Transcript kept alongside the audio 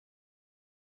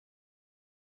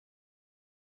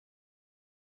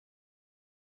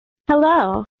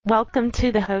Hello, welcome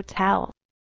to the hotel.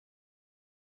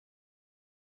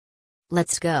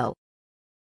 Let's go.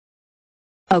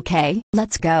 Okay,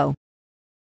 let's go.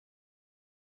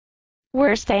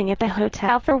 We're staying at the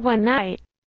hotel for one night.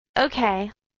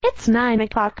 Okay, it's 9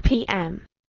 o'clock p.m.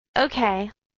 Okay,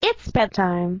 it's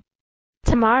bedtime.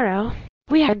 Tomorrow,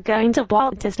 we are going to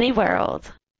Walt Disney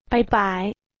World.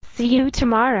 Bye-bye. See you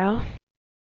tomorrow.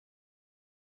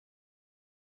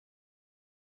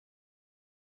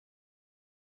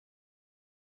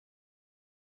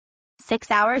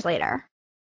 Hours later.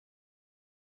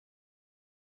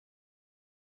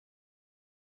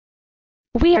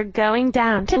 We are going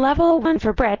down to level 1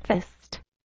 for breakfast.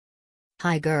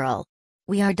 Hi girl.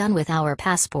 We are done with our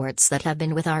passports that have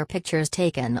been with our pictures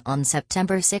taken on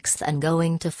September 6th and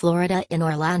going to Florida in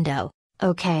Orlando.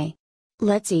 Okay.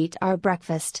 Let's eat our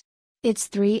breakfast. It's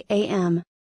 3 a.m.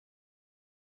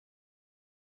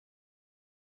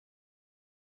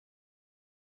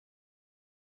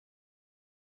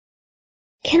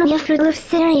 Can we have Fruit Loop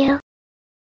cereal?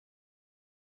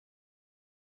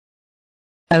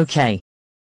 Okay.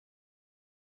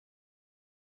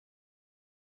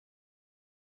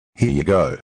 Here you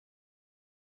go.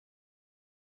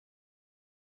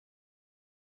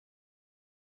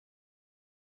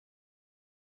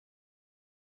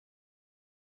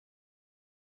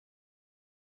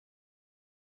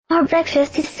 Our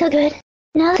breakfast is so good.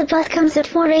 Now the bus comes at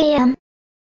 4 a.m.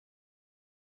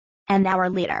 An hour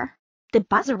later. The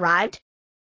bus arrived.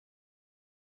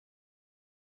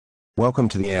 Welcome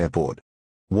to the airport.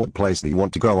 What place do you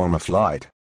want to go on a flight?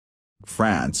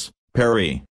 France,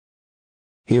 Paris.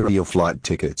 Here are your flight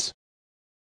tickets.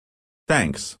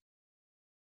 Thanks.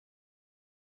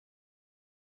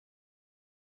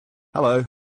 Hello.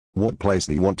 What place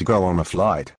do you want to go on a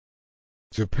flight?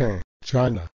 Japan,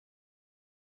 China.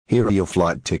 Here are your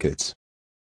flight tickets.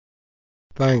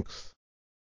 Thanks.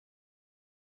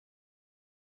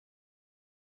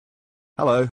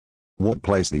 Hello. What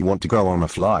place do you want to go on a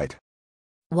flight?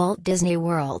 Walt Disney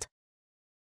World.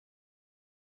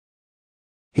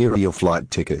 Here are your flight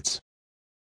tickets.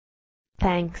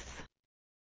 Thanks.